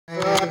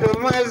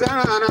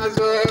mazana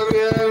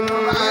zobiem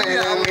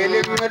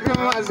ilim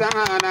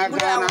mazana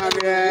kana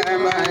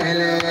biem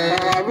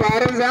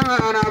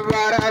barzana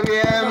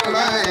barabiem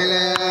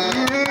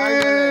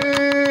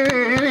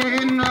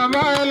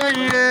nabale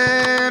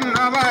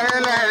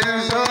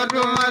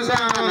sodu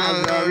mazana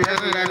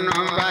zobiem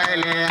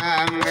nabale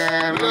ange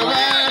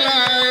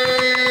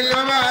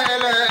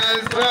nabale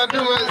sodu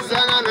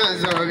mazana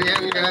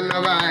zobiem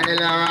nabale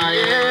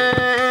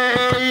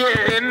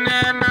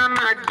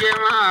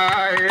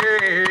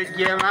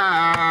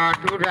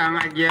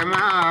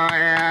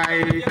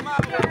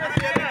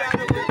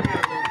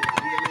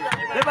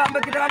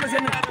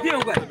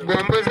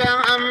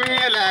Bombusang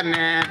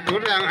amilane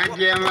tudang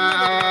ajema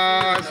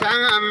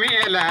sang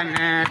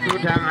amilane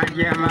tudang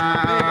ajema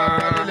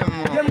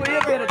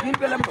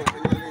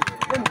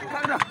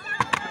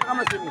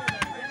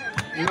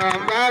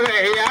Nombabe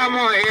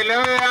yamo ilo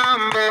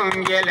ambo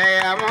ngele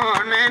yamo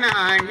nena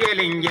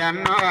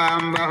ngelinjano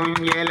ambo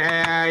ngele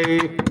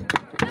ai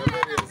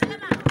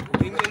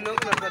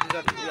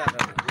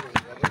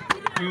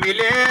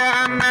Mile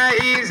anna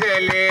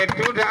isele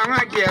tudang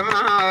ajema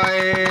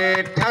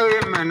tawi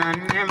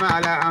mananne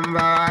mala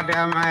amba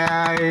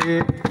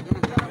damayai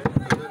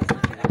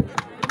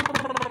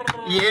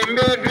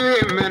Yembe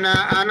duimena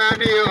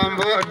anadi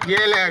ombo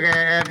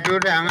gelege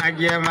tudang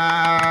ajema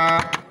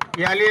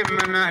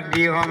Yalimna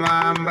di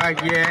homa amba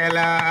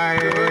gelai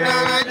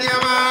tudang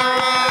ajema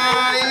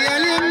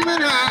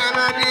yalimna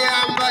anadi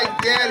amba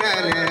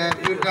gelale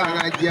tudang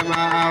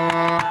ajema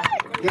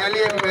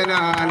Yalimna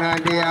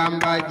anadi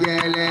amba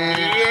gele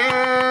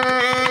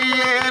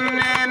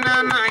yenne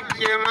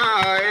nanajema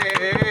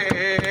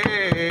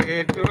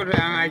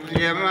tudang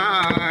ajema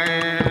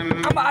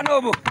aba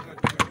anobu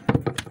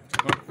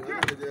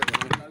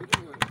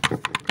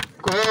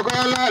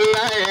Kokola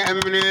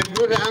yamne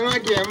tudang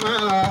ajema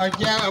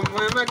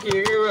jamma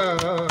makiwa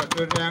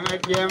tudang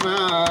ajema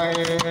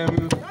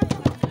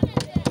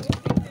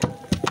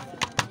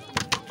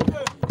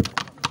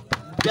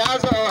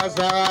Jaso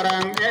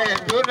sarange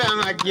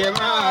tudang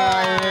ajema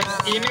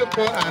ini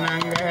ko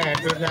anange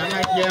tudang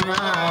ajema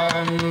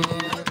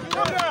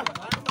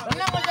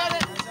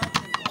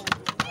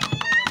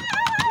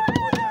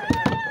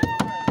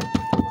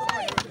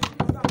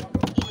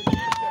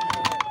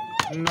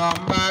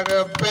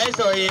Nombaga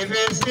peso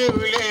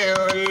ifesibule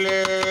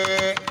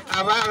ole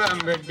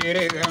abagambe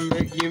diregambe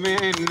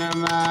kimena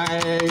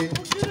mai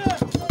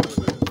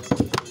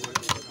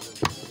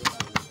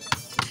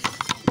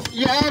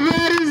Ya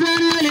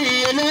berzanali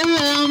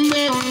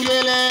lambe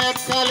ungele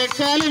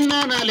kal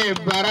nanale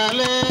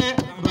barale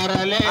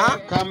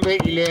kambe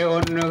ile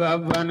onno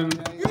gabanum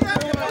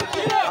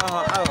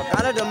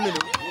kala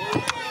dammilu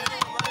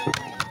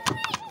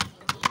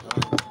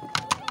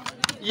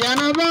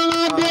Yana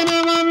banga dena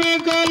mami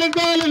kal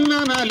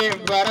nanale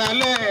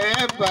barale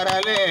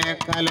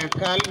kal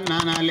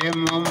nanale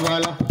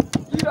mombala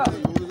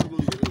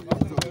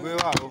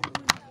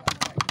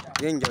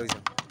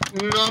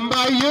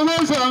Nomba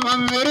yugo sama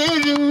mere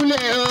jule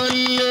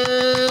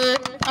ole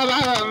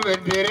abam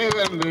bedere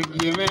gambe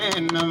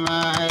gimena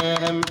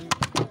maem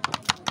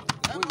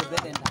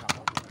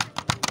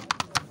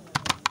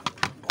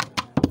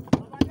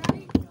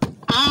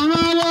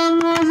Amala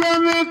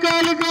muzame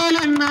kal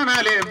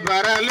nanale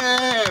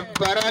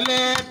barale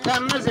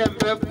tan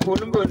sembe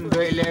pulbun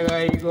bele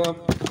gaigo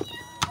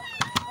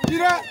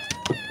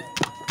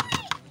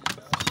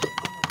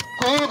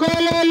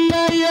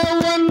Kokolalla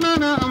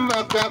yawanna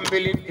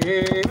ambakambili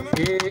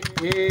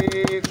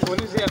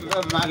kulsembe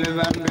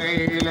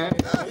malvandele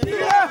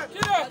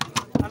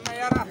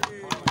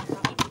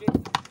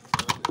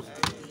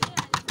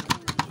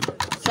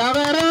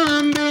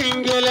Savarambe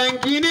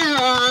ingelankine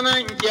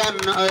anan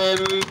janno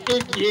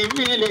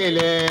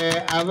ikimilele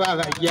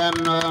abaga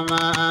janno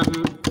man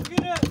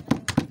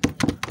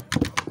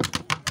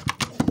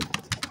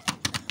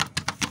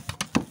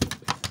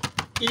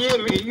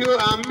Yemi yu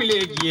amle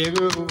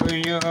jegu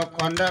bunyo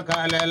konda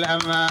kala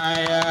lama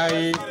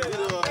ayai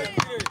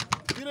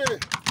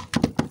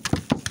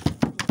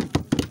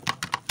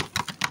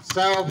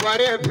Sao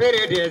pare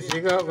pere de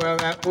sigo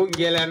ga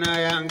ungela na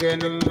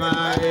yangen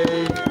mai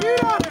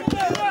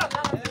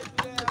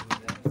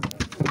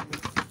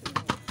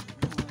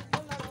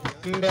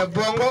Nde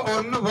bongo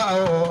onu ba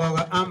o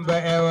amba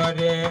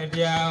ewade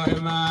diawe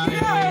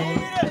mai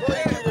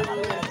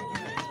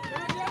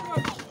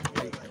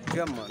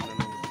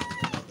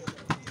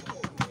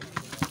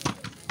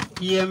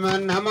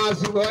Yeman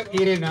namasugo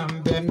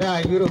irinam benda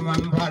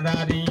yuruman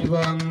padari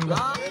gonga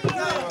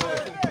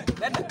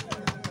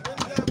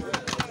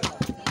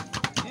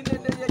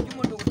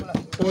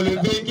Uli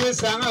bengi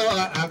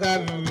sanga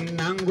agam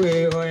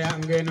nangwe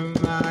oyangen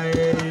mai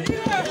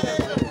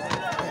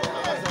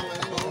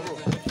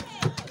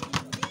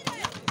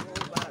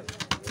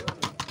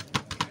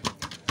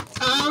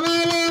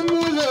Amale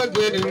muzo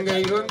geringa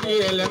yungi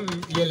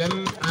yelam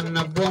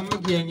anabom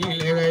gengi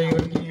lega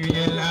yungi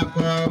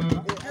yelakom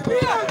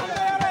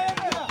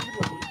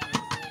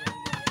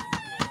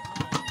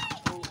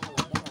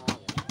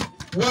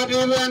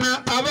adibana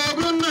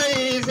abaguna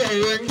ise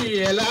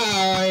yongiela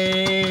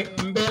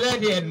mbele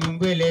de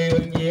mbele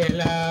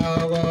yongiela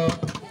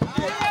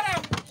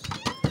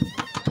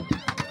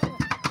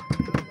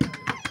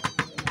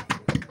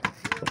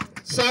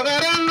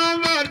sagarano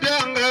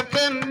madanga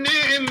kenne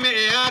me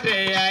ade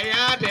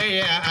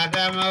ya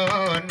adama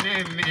ne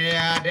me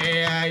ade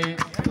ai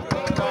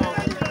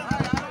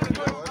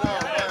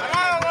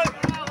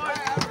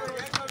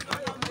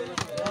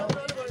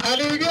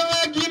aliga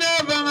gina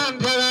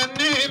bangantara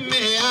ne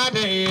me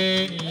ade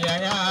ya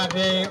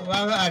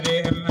wagade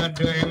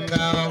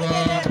madoenga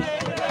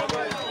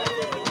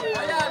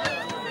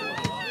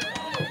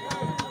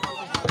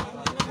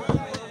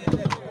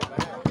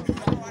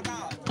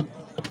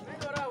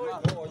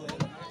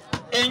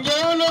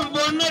Enjolo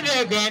bonne de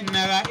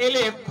gannaga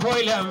ele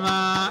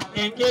koilama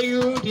enje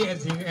yudi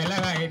asingela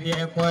ide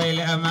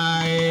koilama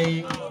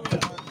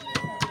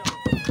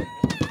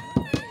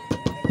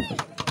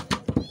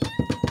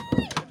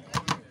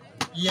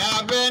ya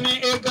bene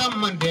e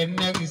gamman de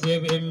nagse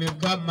be mi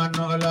gamman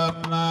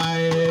olama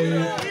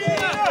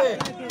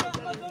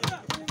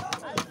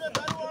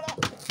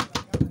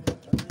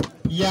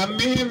ya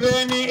mi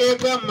bene e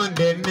gamman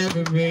de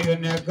nagbe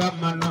ne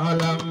gamman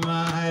olama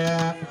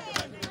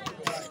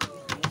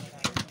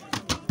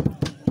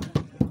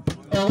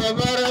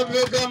Obara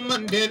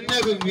begamman de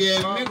nagbe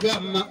mi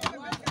gamma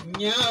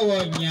nyawo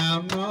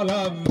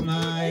nyamolama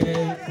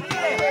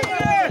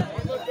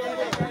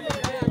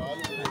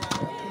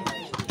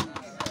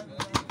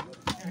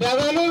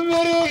Dagalu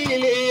mere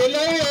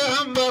ile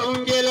amba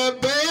ungela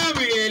bayam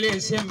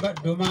ile semba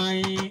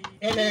dumai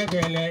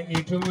elegele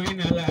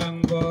itumina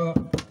lango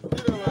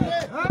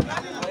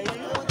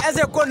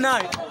Ese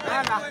konai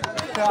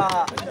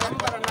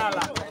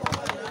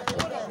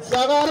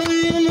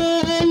Sagarile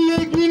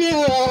elegine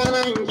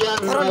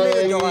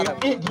ananjana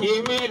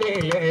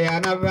ikimele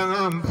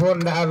anabam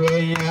fonda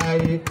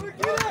beyai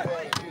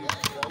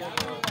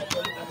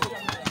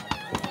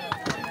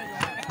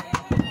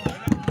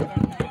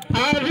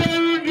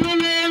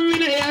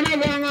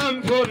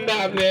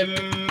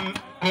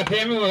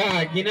Atemu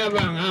agina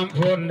bangam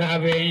fonda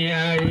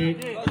beyai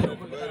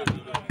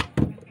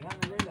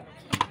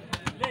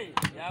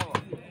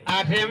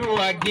Atemu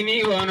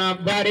agini wana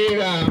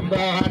bariga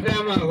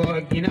mbadama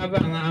agina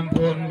bangam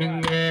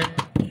fondinge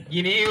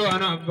Gini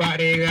wana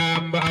bariga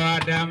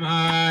mbadama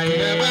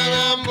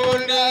bangam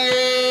fondinge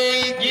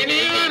Gini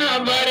wana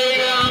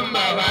bariga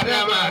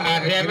mbadama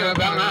atemu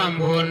bangam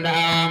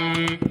fondam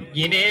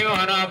Gini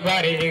wana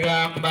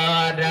bariga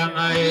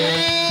mbadama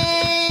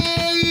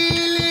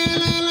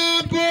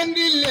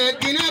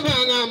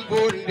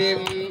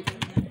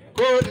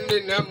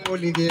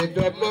Namulige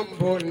domam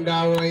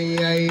bonda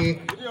wayai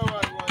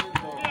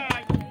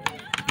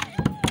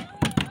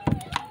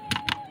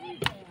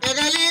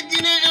Egali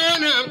gine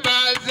ona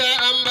baza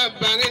amba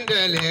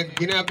bangindele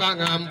gine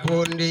bangam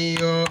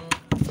bondiyo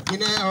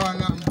Gine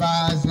ona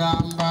baza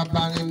amba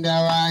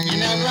bangindawai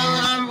Gine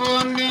bangam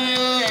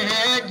bondiyo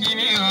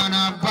Gine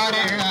ona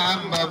barega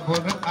amba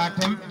bodu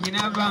atem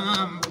Gine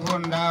bangam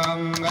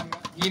bondawanga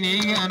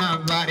Gine ona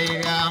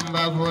barega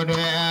amba bodu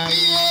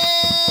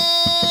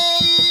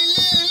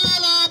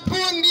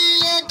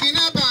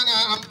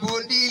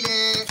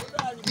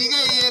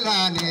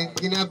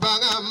Gina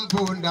bangam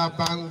bunda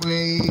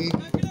bangwe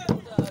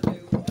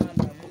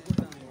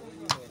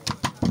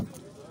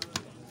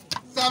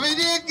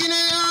Sabide gina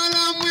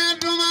ala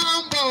mweduma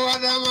amba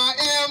wadama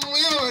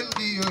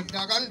mweondi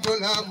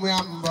yodagantola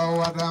mwamba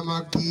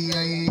wadama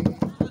kiyai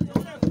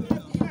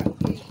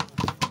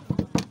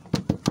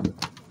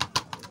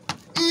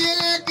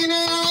Iye gina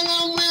ala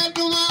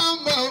mweduma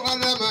amba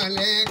wadama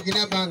le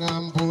gina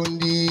bangam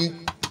bundi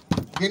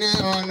Gina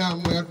ala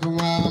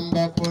mweduma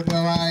amba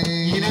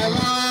podawai Gina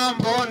bangam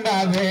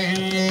bunda be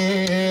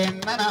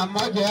nana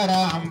majara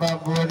amba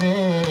bode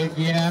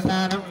gina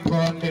nana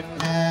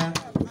bondina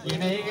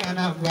Gina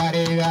gana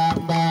bariga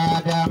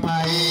amba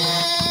damai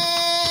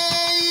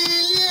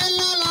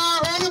Lala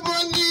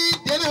olubondi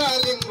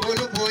denhaling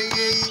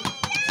oluboye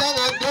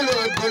Sanga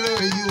dolo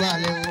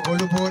yualing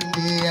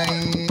olubondi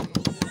ai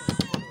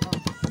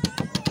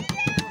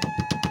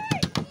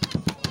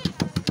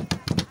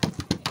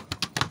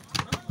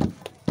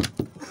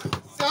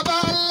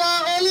Saballa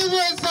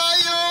olibo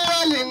sayo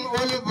waling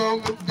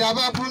olubong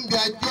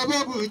Dababunda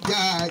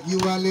jababuja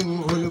yualing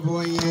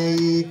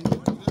oluboye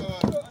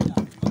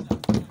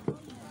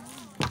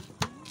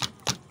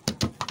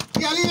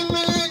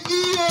Yalimele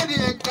iyo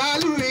de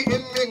kaluri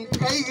emmen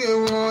kaige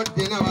wo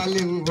dena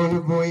waling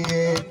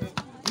oluboye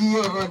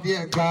Iyo de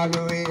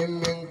kaluri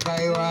emmen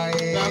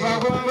kaiwaye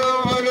Dababunda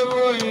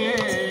oluboye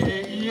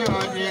Iyo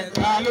de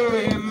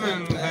kaluri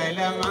emmen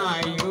kailama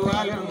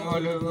yualing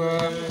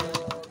oluboye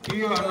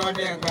Iyo no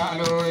de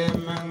galo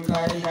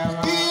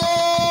emangailama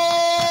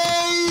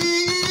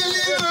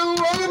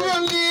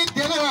Oluboli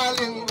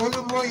denalin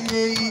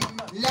oluboye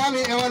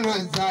Lami ewana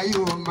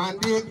zayu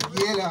mande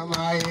giela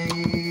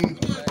maye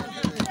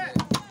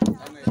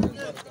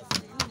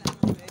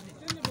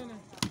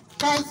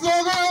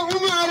Kasoga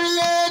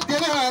umarile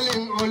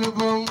denalin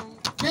olubong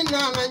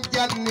Kenanan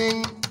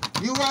janning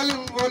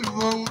yuwalim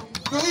wolbon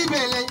toy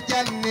belen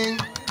janning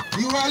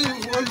yuwalim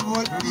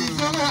wolbon di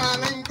soga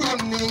nan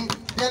konning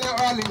jana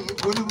walim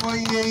wolbon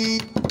yeyi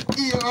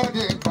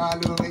iyode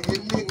kalo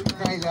emin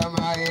kayla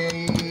maye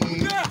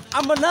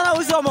amana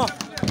usomo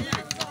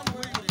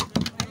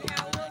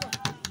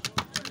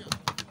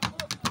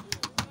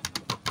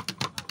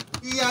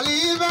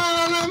yali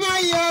bana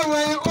maya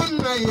way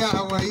onna ya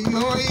way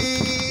yoy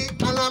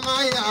ana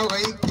maya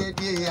way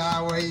kedi ya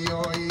way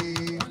yoy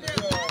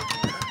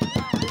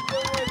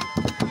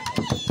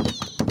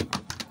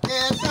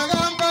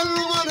sagamba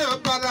lumana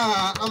pada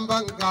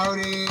ambang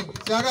gauri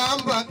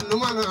sagamba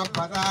lumana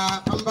pada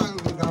ambang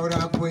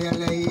gaura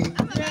puyalai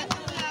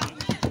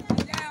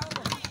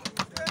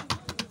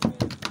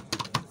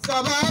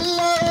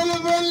saballa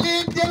ulboli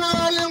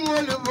general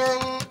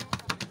ulbon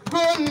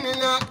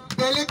konna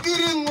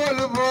delikirin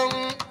ulbon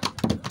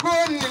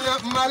konna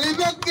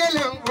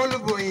malibekelen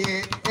ulboye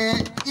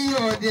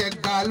iyo de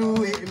galu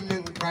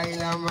min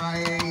kaila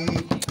mai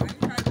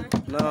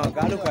no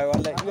galu kai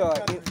wallahi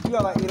iyo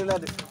ba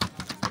irlade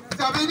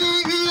sabidi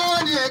iyo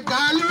de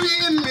galu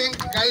min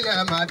kaila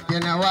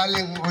matena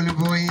walin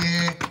ulboye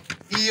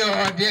iyo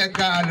de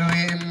galu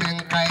min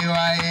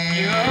kaiwaye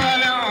iyo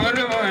walin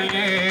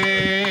ulboye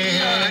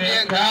iyo de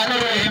galu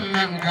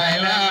min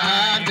kaila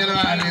matena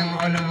walin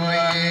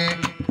ulboye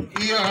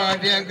iyo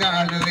de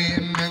galu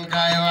min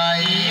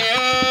kaiwaye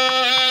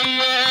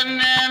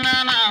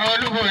nena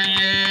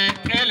ulboye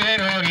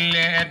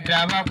elerolle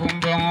daba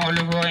kumbon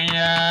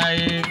ulboye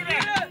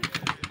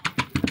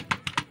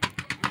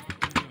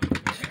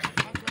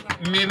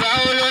mi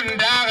bawlun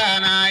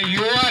dagana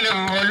yuwalun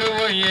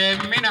oluboye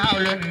min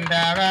hawlun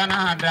dagana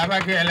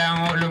dabakelan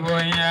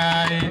oluboye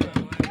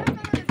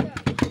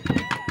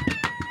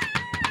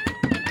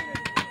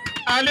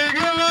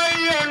aligama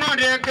yono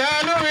de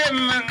galu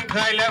men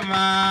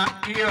kailama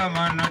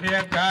yomono de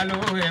galu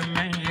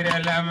men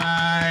irelama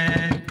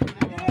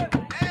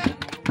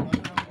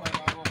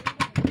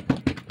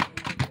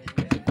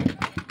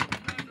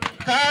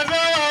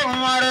kaza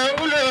umar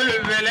ulul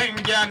belen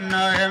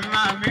janno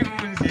emma min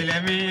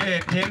silemi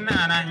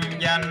tinana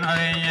janno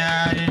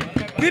yaari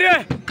Guire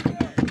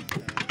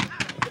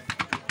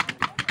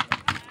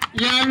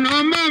ya no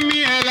mami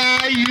ala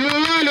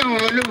yulu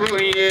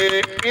ulboye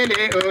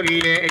ele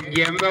olle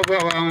jemba ko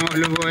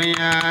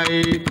ulboye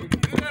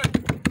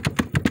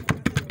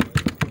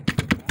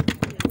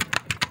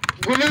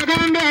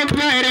kulaganda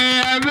bare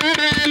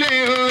abarele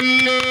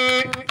olle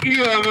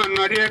yo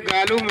mono de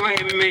galu mo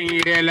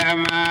emmire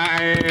lama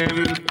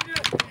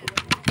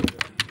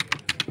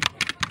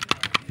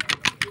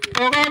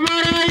oga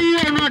mara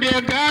yo no de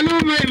galu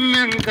mo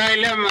emmen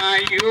kailama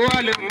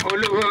yuwalum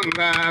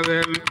ulungabe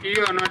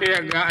yo no de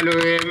galu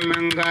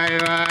emmen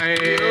kaiwa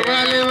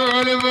yuwalum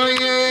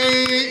ulboye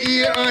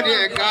yo de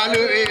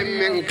galu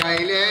emmen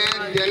kaile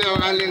delo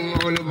alin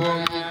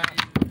ulbom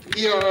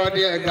yo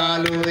de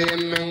galu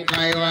emmen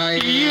kaiwa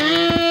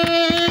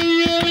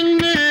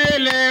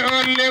yennele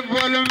olle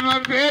bolma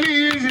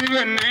felis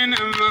benena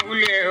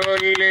maule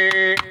olle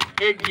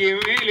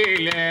ejimele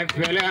le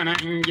felana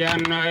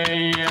janno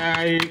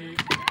ay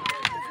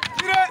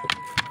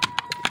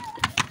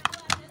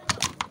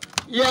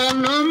ya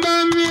nomba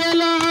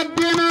miela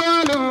dina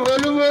walu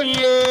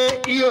olwoye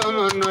yo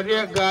mono de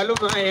galu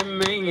ma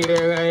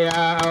emmengire ya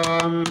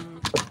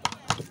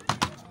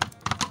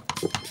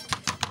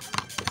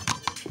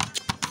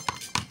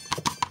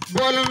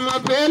bolma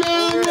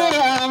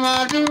pelera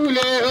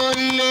madule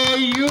olle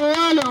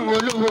yuwalo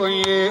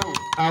olwoye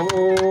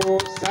awo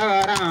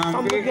saram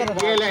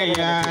bigele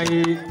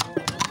yayi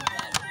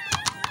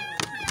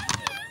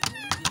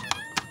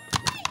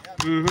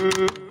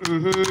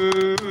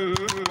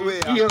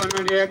yo no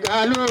de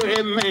galu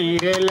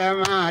emmire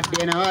lama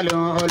dena walo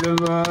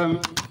olwo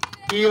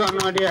yo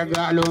no de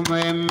galu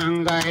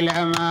emmangai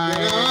lama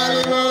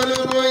walo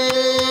olwo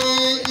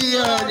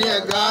yo de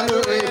galu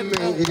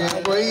emmire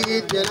boy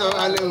dena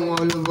walo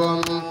olwo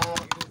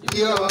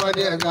yo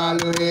de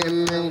galu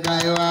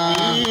emmangai wa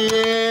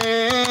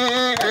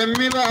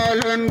emmi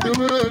balon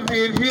duro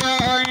bibia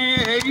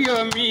yo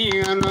mi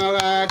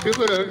anoga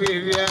duro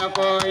bibia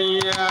ko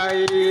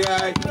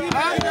ai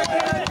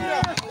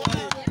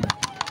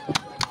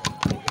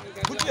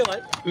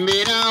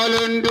Mira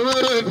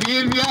olunduru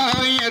bibia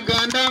ya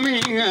ganda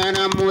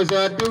mingana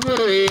musa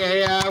duru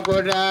ya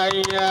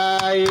kodai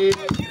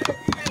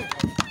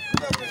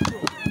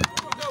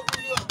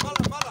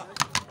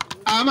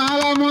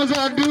amala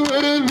musa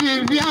duru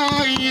bibia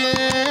ye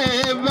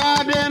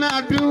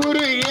badena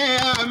duru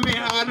ya mi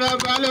ada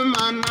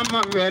balman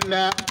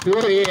mabenda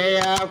duru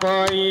ya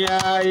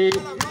koyai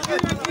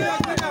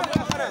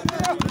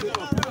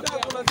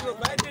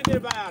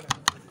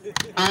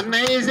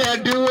Anaise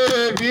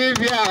dure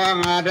bibia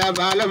ngada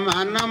balam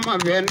anam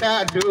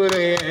benda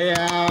dure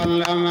ya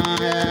lama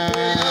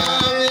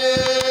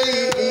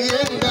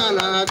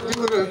yengala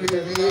dure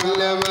bibia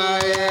lama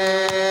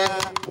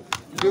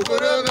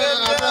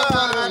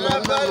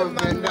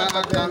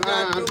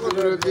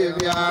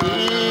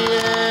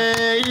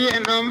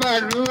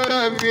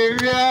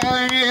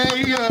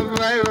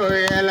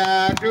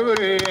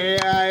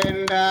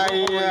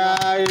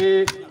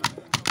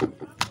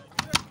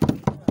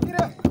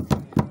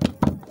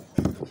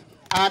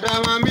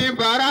Adamami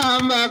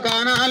baramba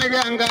kanal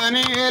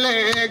gangani ele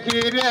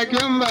kire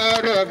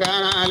kimbaro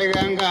kanal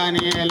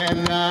gangani ele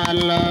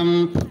zalam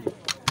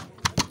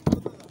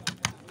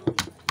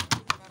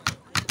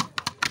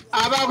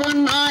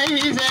abagunna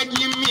ise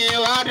kimi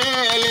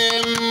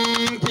wadelem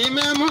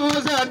time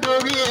musa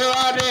dogi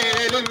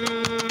wadelem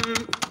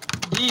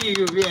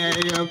diu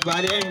biya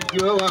baren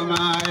jowa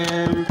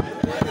maem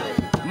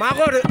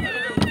magore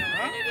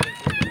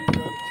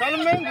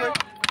salmengo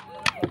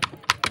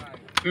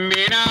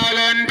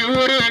Minalan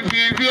duru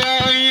vivya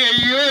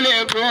yule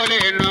kole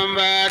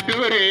nomba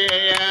duru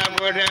ya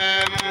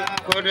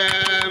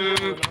kodam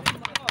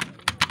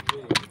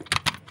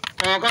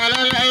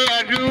okala ya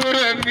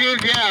duru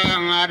vivya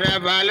ngada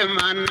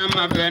balman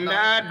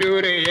mabenda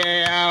duru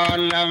ya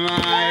olama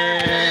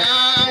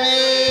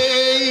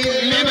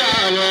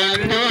minalan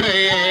duru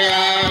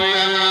ya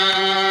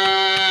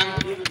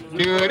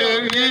duru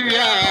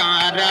vivya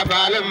ngada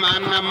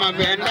balman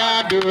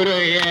mabenda duru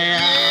ya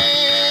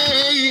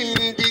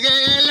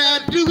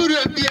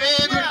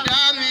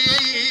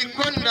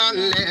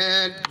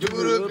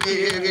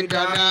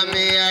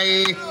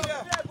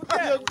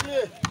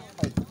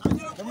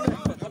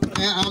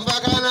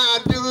Ambagana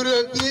aduguru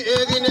ki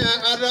egina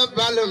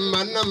arabal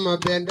manam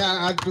benda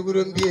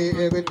aduguru bi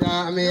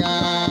egita miya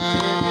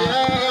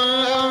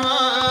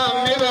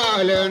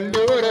mibalan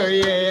duru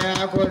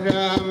ya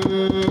kodam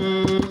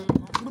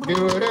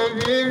duru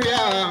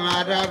biya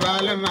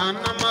arabal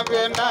manam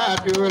benda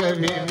duru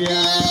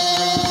biya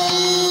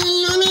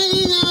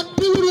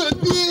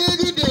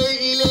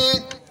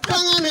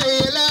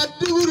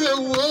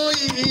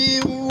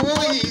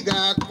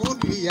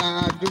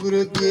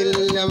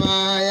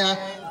Maya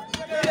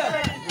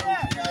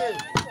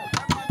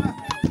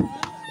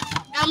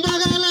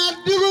Ambagala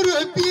duguru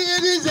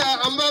biza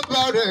amba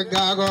powder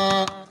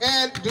gago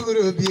and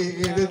duguru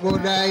bi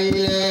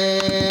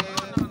godaile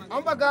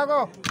amba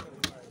gago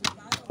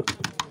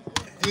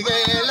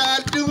igela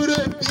duguru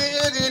bi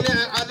egina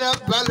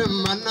adabal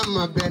manam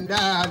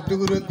benda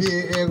duguru bi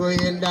ego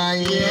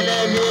yendaile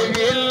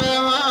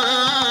bilma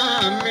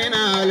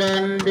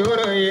minalan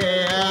duru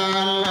ya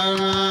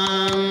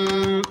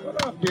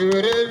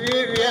dure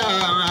vivya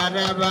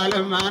adabal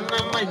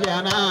manam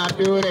jana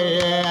dure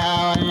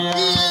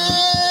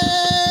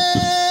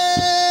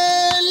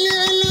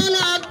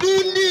lila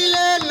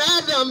dundile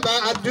nadamba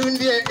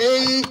dundie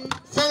ei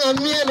sanga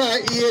miela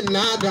ie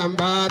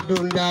nadamba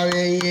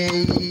dundawe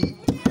ei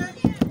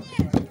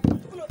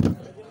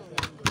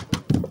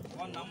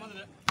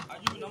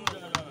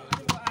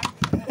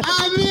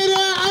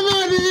amira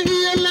amadi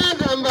ie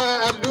nadamba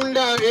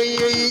dundawe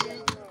ei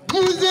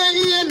muze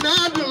ie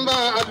nadamba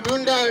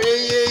dundawe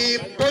ei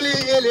poli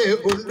ele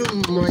undum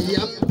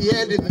moyam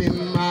biede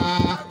mimma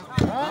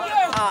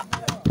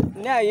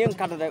ne ayen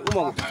kada da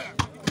umo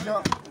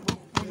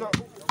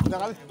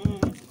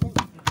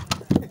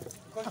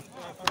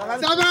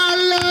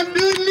sabala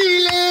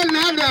dundile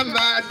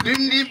nadamba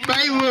dundi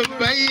baywo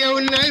bayo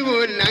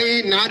nay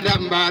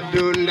nadamba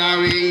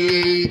dundawe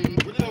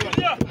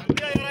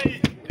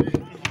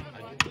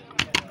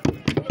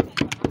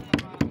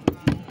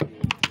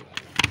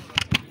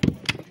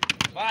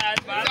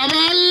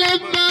sabala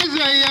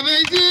bazo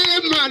yabeji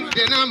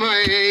madena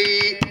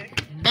mai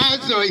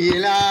bazo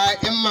yila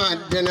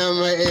imadena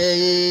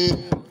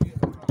mai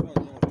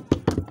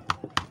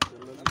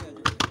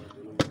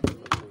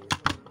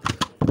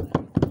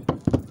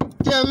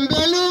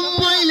Dembelu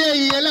moile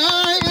yela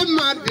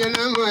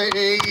imadena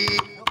mai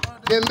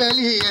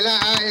dembeli yela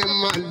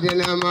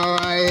imadena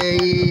mai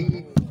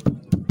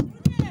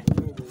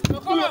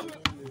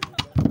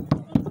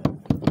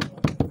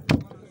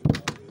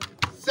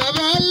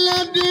sabala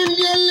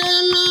dundele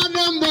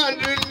nadamba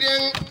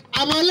dundeng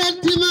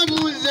amalatima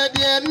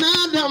muzadie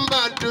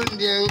nadamba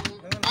dundeng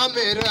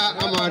amera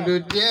amadu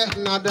de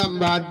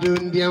nadamba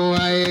dundeng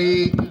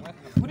wai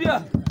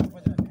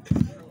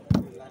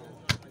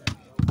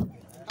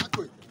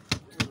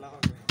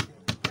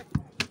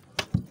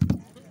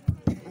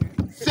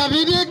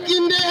sabide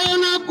kinde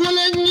ana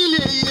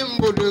kolanyile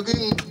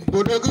yembodogin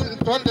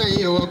tonda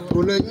yewa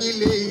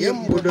kolanyile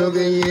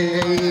yembodogin ye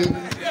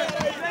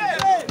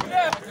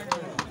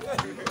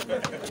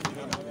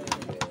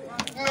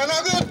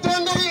nanaga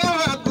tonda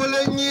yewa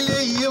kolanyile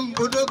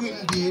yembodogin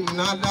di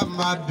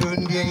nadamba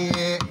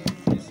dundeye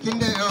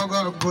kinde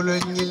yogo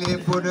kolanyile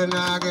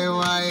bodonage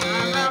waye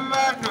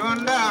nadamba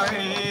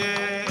dundaye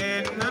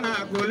nana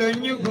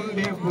kolanyu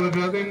kunde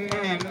bodogin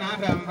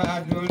nadamba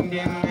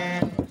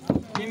dundeye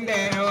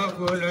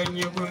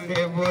Kolonyi kunde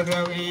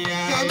bodawiya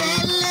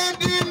sabale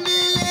dindi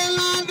le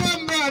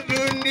nadamba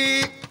dundi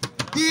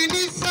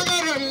dini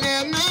sagaran le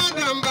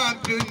nadamba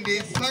dundi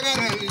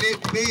sagaran le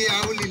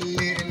beyawli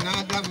le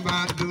nadamba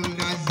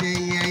dunda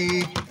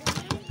zeyayi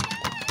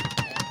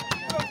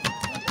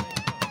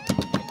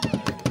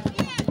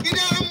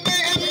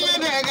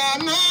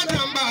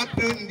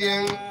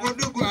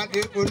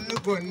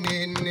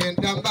bonene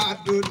damba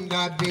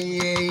dunda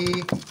diye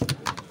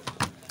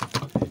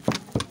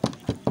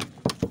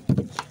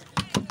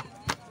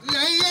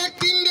la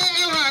yakinde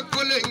wa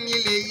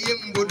kolonyile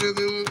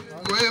yimbudugun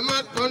moyma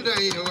tonda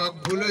wa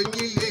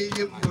kolonyile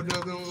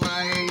yimbudugun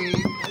waye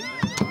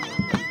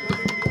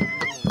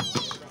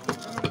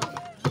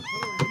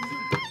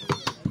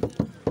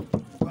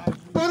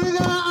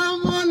porga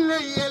amon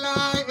yela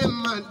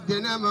imma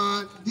denama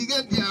diga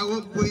diawo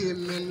boye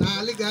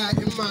menaliga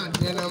imma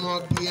denama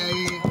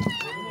kiyaye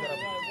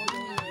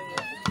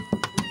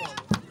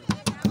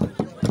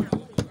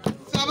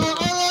sabo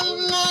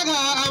naga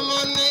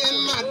amon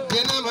imma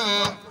denama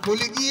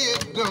buligi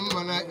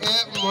domana e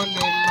mon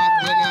imma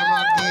denama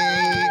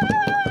kiyaye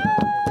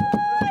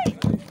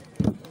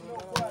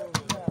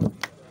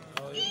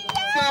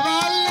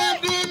sabale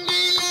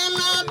dundi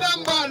na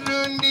damba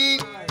dundi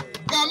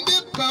gambi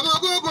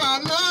kamago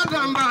gwana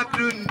damba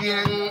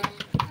dundien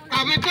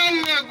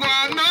abitane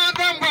gwana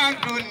damba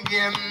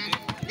dundien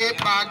e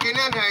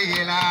pakina na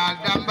yela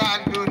damba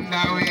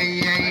dunda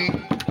weye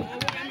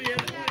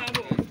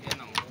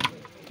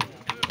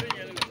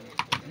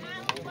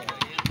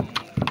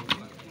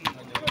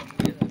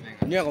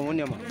Nia ko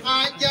munya ma.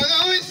 ajaga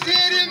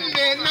usirim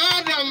be na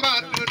damba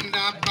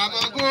dunda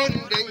kamago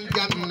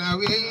denjanna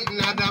we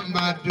na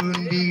damba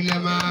dundi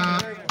lema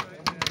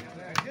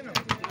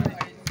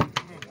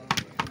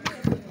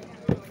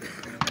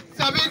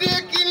sabide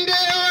kinde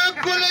wa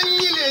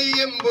kolonyile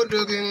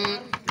yembodogin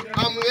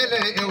amwele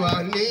ewa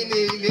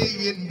nene le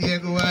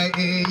yendegwa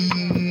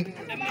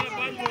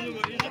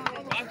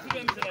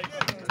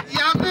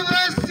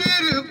Yacouba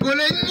sir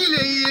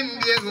kolonyile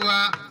yendegwa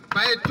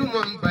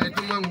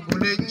baytumam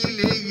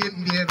kolonyile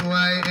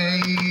yendegwa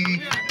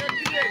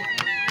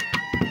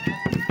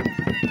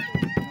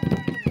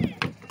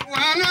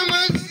wana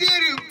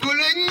masir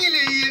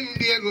kolonyile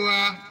yendegwa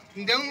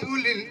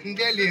ndangulin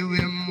ndelewe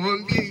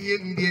mombi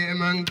yende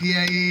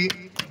mangiyaye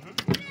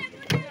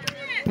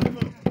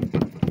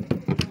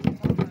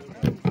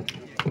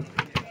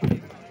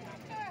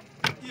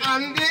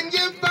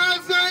andenge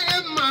baso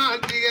emma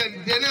diga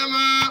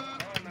denama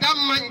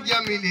damman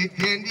jamili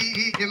tendi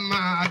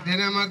emma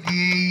denama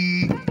gi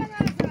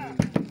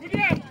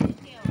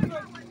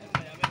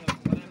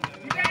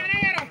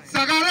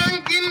sagaran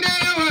kinde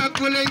wa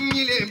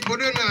kolonyile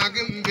bodona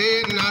gimbe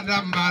na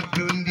damba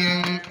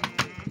dundien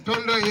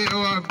tondo ye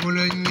wa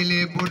kolonyile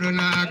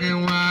bodona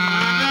gewa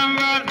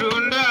damba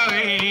dunda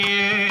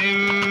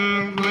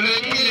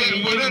kolonyile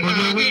bodona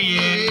ge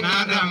na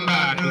damba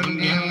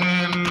dundien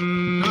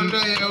tondo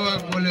ye wa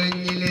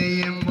kolonyile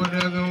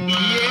yembodo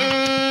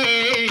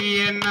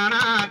ye na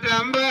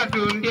damba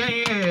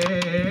dundien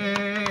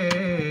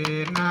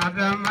na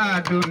damba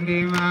dundi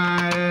ma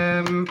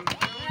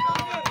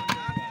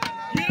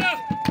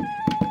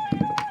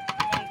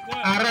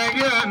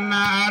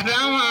aragana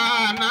adama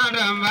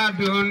nadama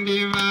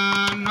dundima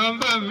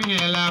nomba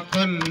miela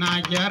konna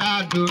jara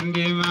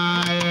dundima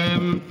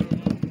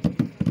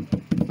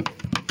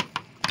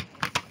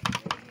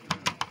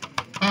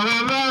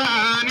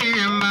obarani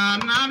ma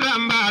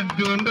nadama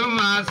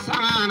dunduma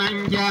sana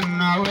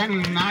janna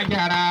wenna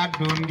jara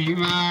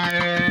dundima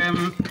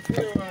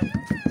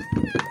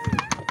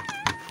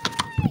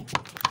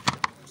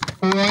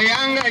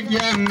Oyanga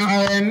janno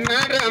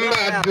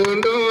enadamba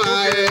dunduma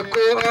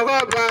ko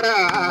obara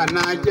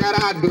na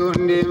jara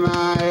dundima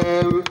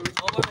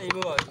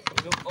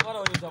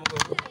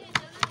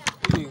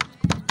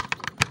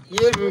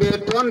yimbe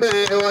tonde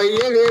o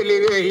yegeli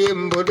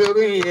yimbodo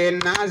ye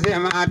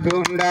nazema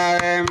dunda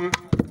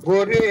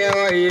gode o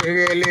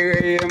yegeli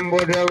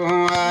yimbodo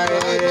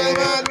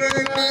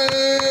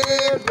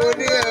gode o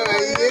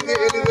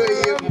yegeli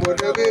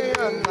yimbodo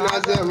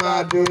nazema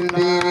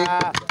dundi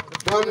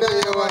Donda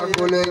yawa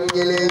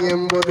kolonyile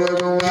yembodo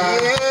wa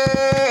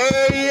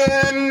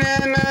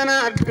nana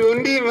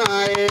dundi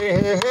mae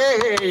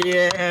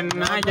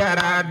na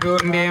jara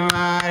dundi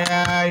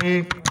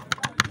mae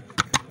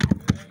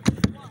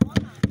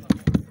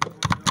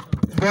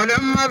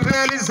bolem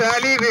mafeli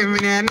salibi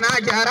mine na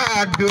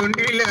jara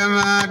dundi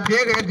lema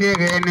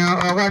dege no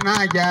ogo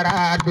na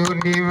jara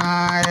dundi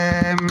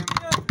mae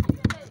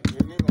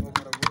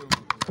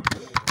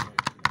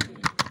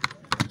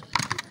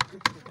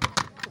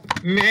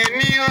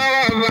Meni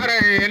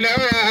over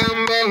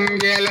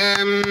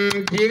lambongelam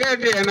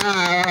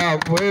tigadena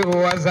pui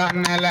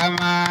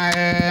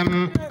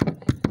wasanelamaem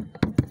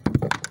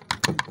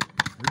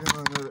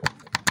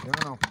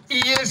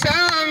Issa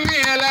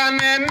miela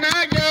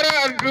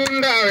jara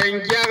dunda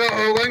wenjaga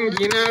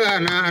ogongina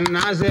na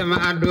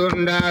nasema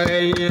dunda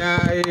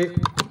wenyai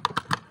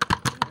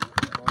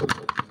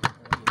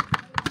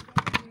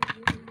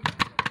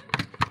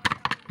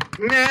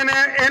Nene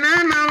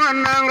enana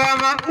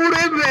wanangama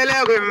urebele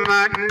goma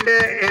nde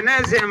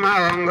enesema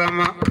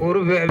wangama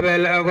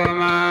urebele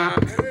goma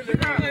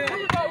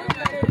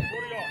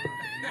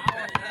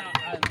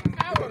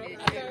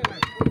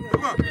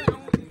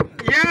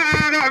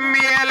ya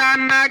miela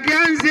na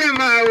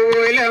gansema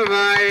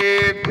ulema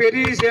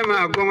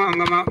pedisema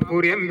goma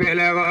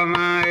urebele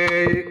goma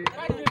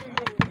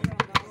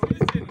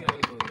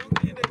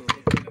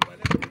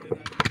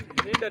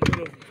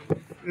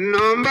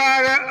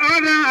Nombaga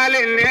oda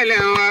alinele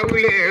wa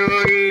ule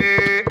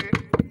ole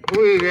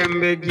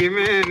uigembe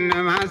jimen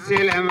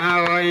masile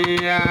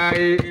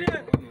mawoyai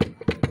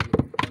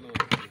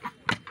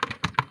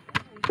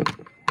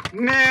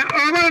ne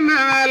ogona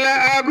ala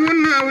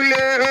aguna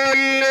ule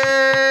ole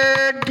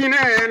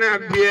gina na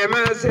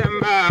biema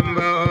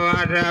sembambo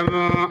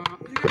adamo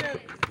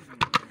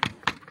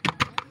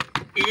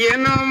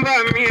yenomba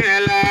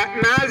miela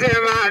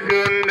nazema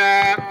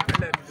dunda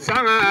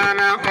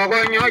sangana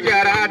ogonyo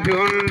jara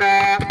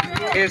dunda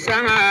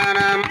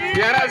esangana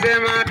jara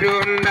zema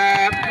dunda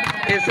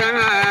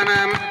esangana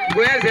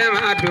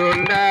gwezema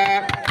dunda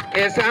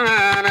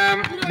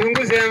esangana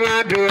dungu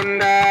zema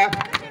dunda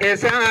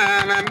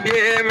esangana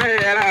biema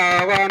yera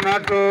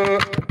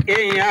ogonoto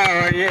inya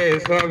oye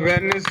so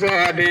ben so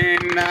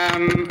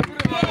dinam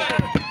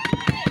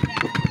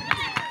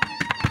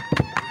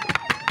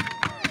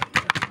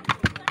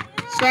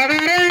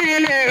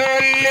Sagarele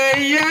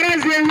ole yara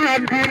zema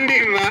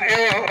dundima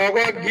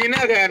ogo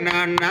ginaga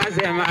na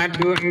zema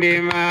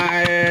dundima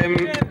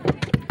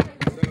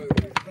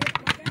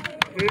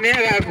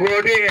nega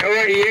gode o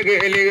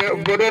yegele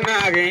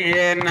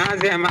bodonage na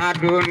zema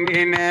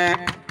dundine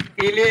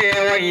ile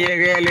o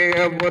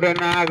yegele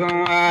bodonage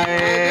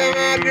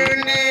zema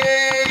dundi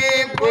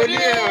boli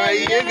o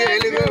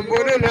yegele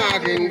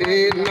bodonage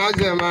na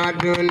zema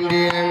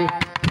dundi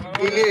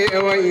ile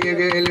o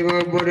yegele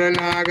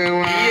bodonage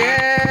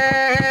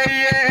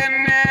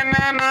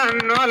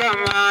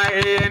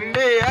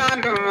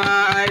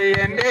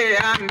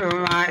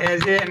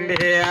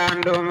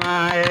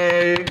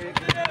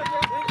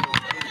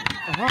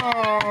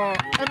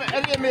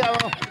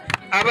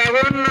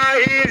Abaguna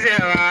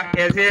izewa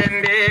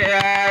ezende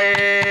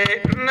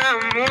ae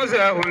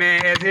namuza une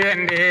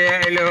ezende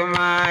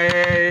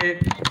elomae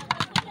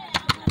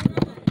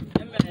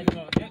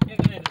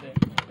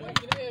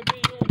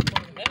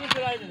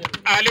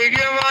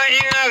aligema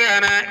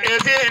ingagana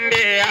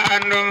ezende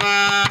anduma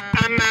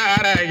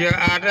anarajo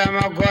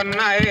adama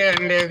konna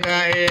ende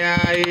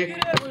kai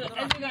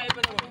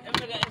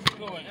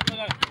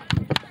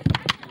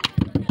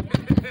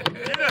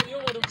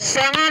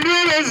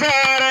Sangadulu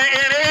sara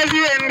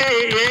ezende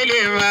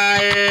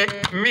elimae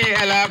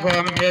miela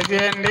kom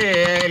ezende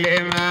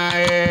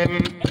elimae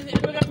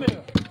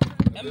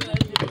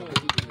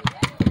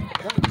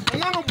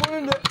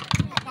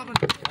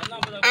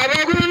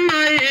Abaguna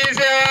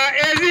izewa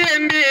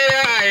ezende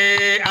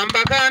ae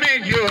ambakane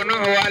jono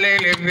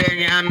walele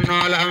benyano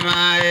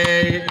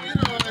lamae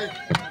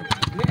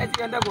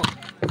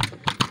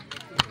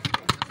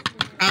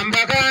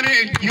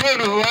Ambakane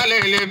jono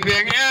walele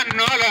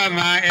benyano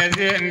lamae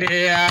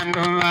ezende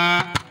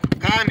anduma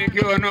kani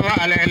jono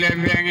walele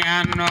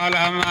benyano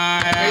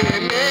lamae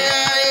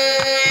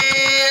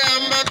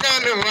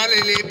ambakane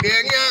walele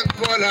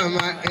benyano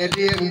lamae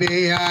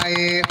ezende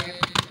ae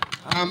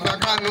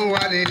ambakanu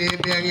walele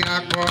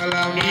benyano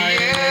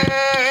lamae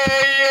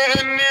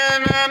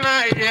nana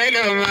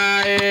yelo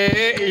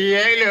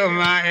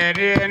mae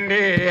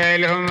ezende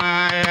yelo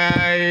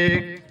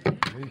mae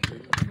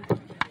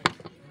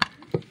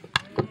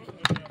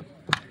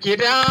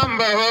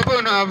Kidamba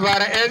hobuna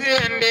bar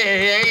ezende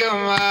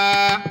yeluma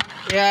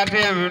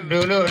yatem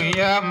dulu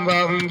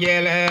yamba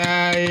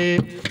unjelai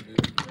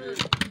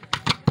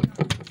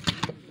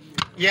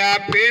ya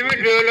pim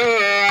dulu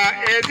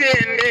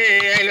ezende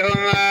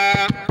yeluma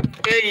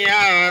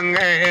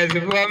yanga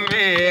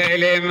ezbome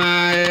yelema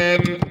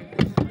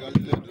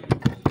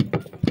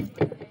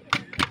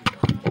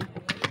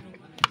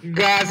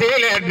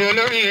gazile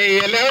dulu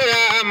yelo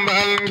yamba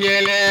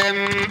unjelem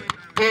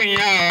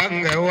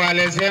Punyanga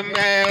wale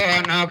sembe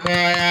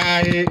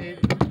wanakoyai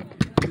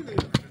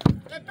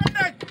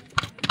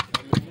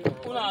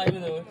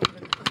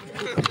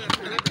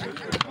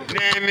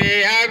Nemi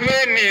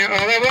agweni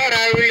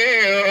ogabara ule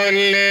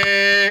ole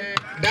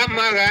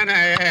Damagana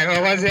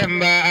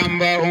ogasemba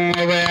amba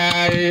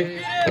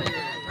umobayai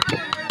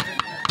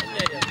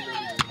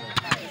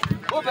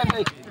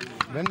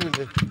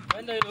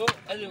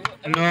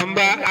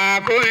Nomba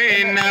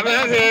akui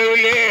nabase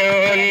ule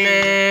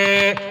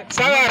ole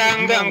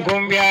Sagaranga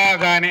kumbia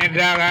gane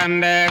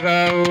dagandego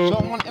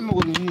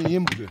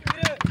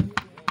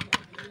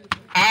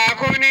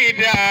Akuni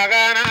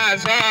dagana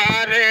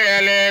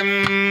sodelem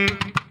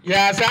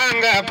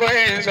Yasanga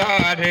koin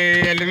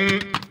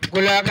sodelem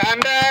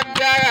Kulakanda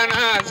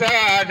dagana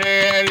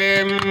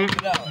sodelem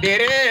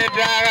Dire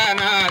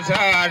dagana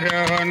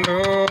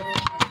sodondo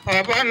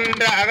Opan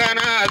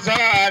dagana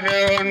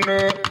sodondo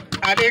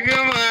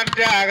Adiguma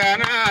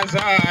dagana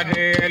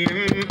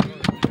sodelem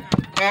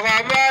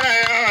Ogabara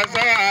yo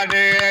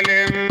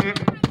sodelem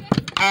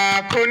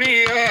Akuni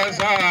yo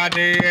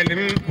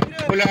sodelem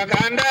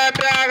Kulakanda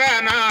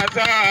dagana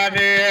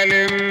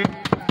sodelem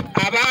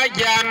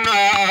Abajano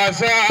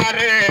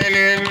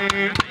sodelem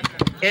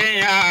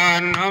Iya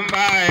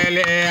nomba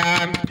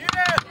elea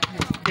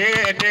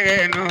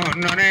Tege no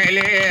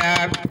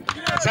nonelea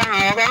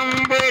Sanga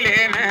ogambule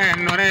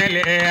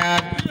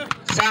nonelea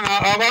Sanga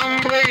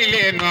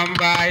ogambule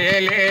nomba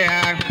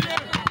elea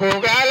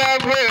Kugala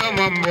kwe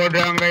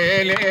mambodanga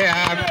elea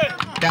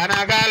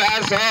danagala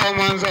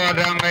somon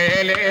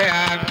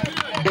sodangeleya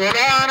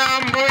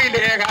dolanam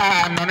buile ga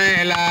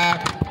nonela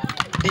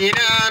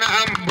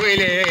dinanam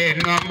buile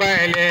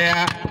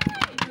nombeleya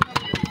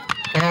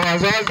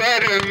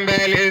owazosarum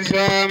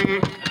belisom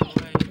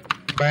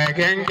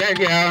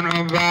bakenkegyanu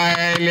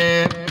baile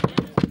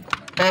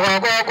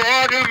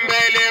ogogodum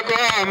bele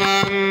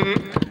gomam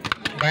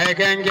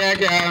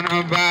bakenkegyanu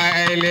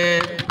baile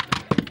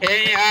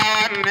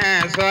eyawanne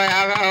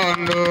soyaga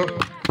ondo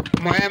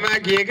moema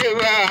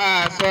gigiba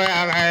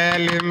soyaga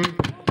elim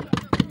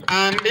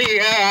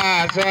andiga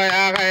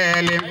soyaga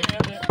elim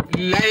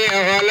laye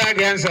hola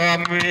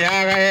gensom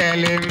yaga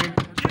elim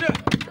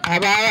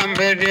abagam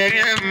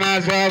bedeni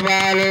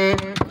masobalo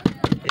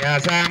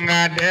yasanga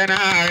dena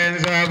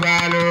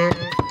ensobalo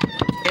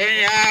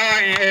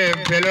eyawanne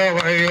pelo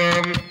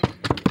hoyom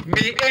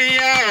mi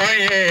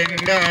eyawanne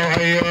ndo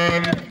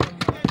hoyom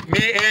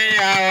mi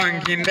eyawan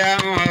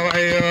kindam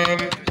hoyom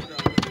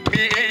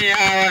mi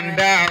eyawan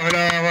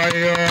dawlo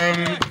hoyom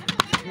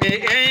mi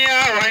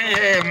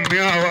eyawan mi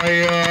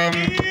hoyom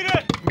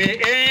mi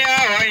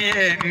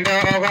eyawan ndo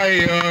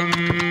hoyom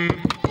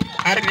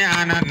arni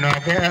anan no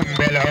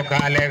kembelo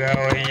kale ga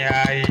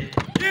oyai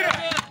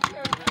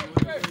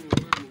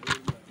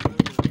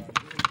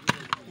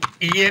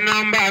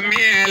inomba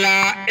miela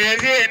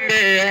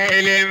ezinde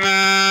elema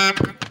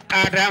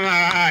adama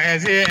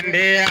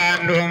ezinde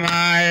anduma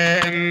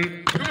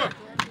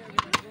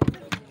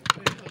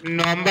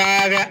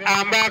nombaga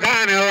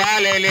ambakan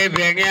walele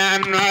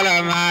benyan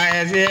nolama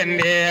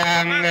ezinde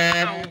ange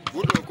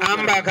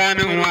ambakan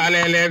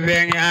walele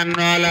benyan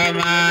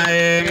nolama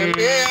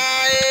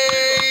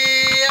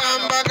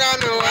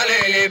ambakan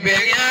walele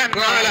benyan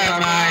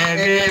nolama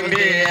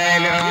ezinde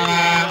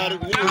elema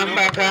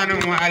ambakan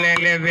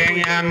walele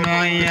benyan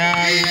noya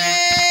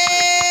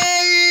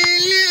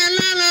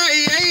lana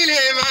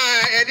yailema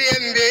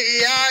edembe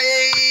ya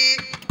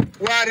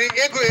wari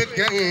ego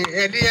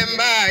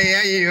edemba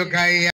ya yukai